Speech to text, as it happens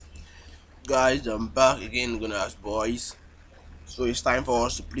Guys, I'm back again, Gunners boys. So it's time for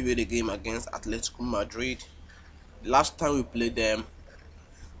us to preview the game against Atletico Madrid. Last time we played them,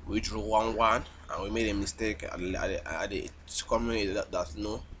 we drew 1-1 and we made a mistake at the community that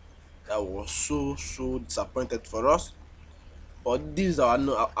no, that was so disappointed for us. But this is our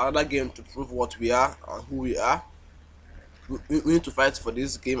another game to prove what we are and who we are. We need to fight for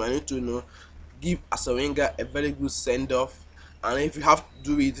this game. I need to give Arsene Wenger a very good send off. And if we have to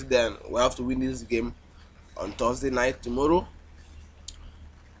do it, then we have to win this game on Thursday night tomorrow.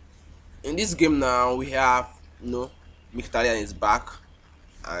 In this game now, we have Mkhitaryan is back,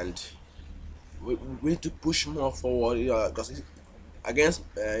 and we need to push more forward because against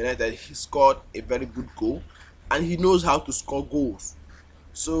United he scored a very good goal, and he knows how to score goals.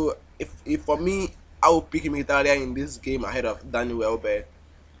 So if for me, I will pick Mkhitaryan in this game ahead of Danny Welbeck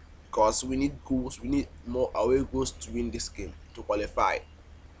because we need goals. We need more away goals to win this game to qualify.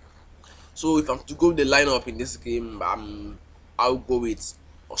 So if I'm to go with the lineup in this game, I'll go with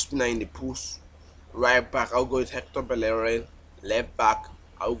Ospina in the post. Right back, I'll go with Hector Bellerin. Left back,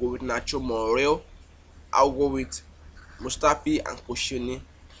 I'll go with Nacho Morel. I'll go with Mustafi and Koscielny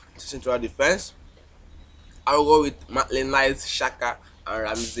to central defense. I'll go with Matlin Lights, Shaka and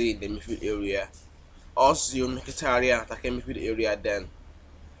Ramsey in the midfield area. Also, Mkhitaryan attacking midfield area. Then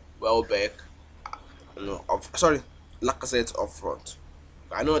Welbeck, Lacazette up front.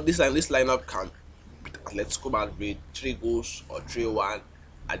 I know this lineup can beat Atletico Madrid 3 goals or 3-1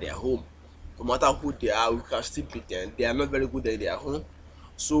 at their home. No matter who they are, we can still beat them. They are not very good at their home,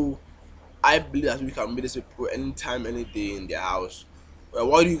 so I believe that we can beat this people anytime, any day in their house. Well,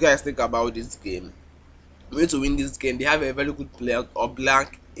 what do you guys think about this game? We need to win this game. They have a very good player, or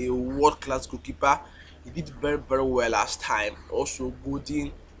Blank, a world-class goalkeeper. He did very well last time. Also,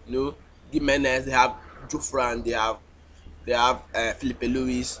 Godin, Gimenez. They have Jufran. They have Felipe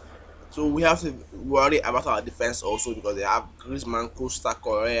Luis. So we have to worry about our defense also because they have Griezmann, Costa,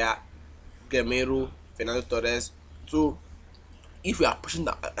 Correa, Gamero, Fernando Torres. So if we are pushing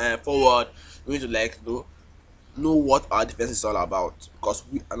that forward, we need to know what our defense is all about because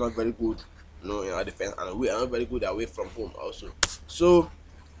we are not very good, in our defense, and we are not very good away from home also. So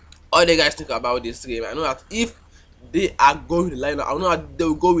all the guys think about this game. I know that if they are going to line up, I know that they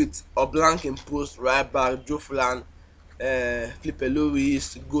will go with Blank in post, right back, Joflan, Felipe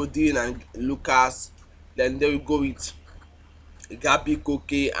Luis, Godin, and Lucas. Then they will go with Gabi,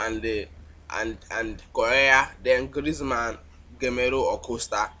 Koke, and Correa. Then Griezmann, Gamero, or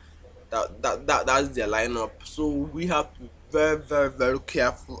Costa. That's their lineup. So we have to be very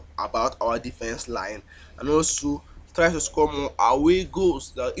careful about our defense line, and also try to score more away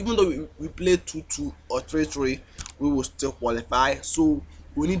goals. That even though we play 2-2 or 3-3, we will still qualify. So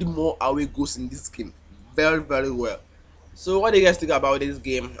we need more away goals in this game. Very well. So what do you guys think about this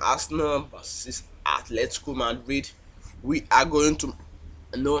game? Arsenal versus Atletico Madrid. We are going to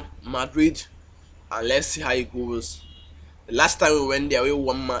Madrid, and let's see how it goes. The last time we went there, we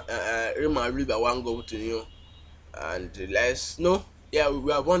won Real Madrid by 1 goal to nil, and let's no, yeah,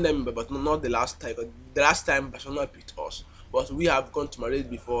 we have won them, but not the last time. The last time Barcelona beat us, but we have gone to Madrid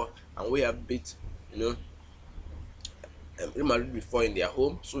before, and we have beat Real Madrid before in their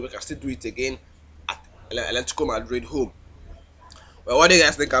home, so we can still do it again at Atletico Madrid home. Well, what do you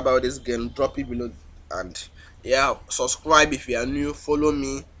guys think about this game? Drop it below, and yeah, subscribe if you are new. Follow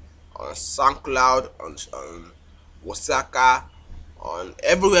me on SoundCloud, on Wasaka, on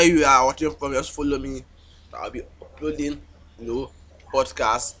everywhere you are watching from. Just follow me. I'll be uploading,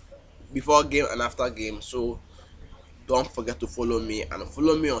 podcasts before game and after game. So don't forget to follow me, and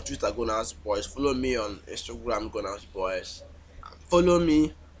follow me on Twitter, Gunners Boys. Follow me on Instagram, Gunners Boys. Follow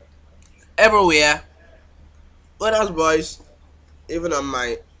me everywhere, Gunners Boys. Even on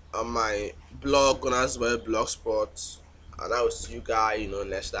my blog, Gunners Boys Blogspot. And I will see you guys,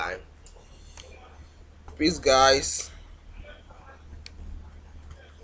 next time. Peace, guys.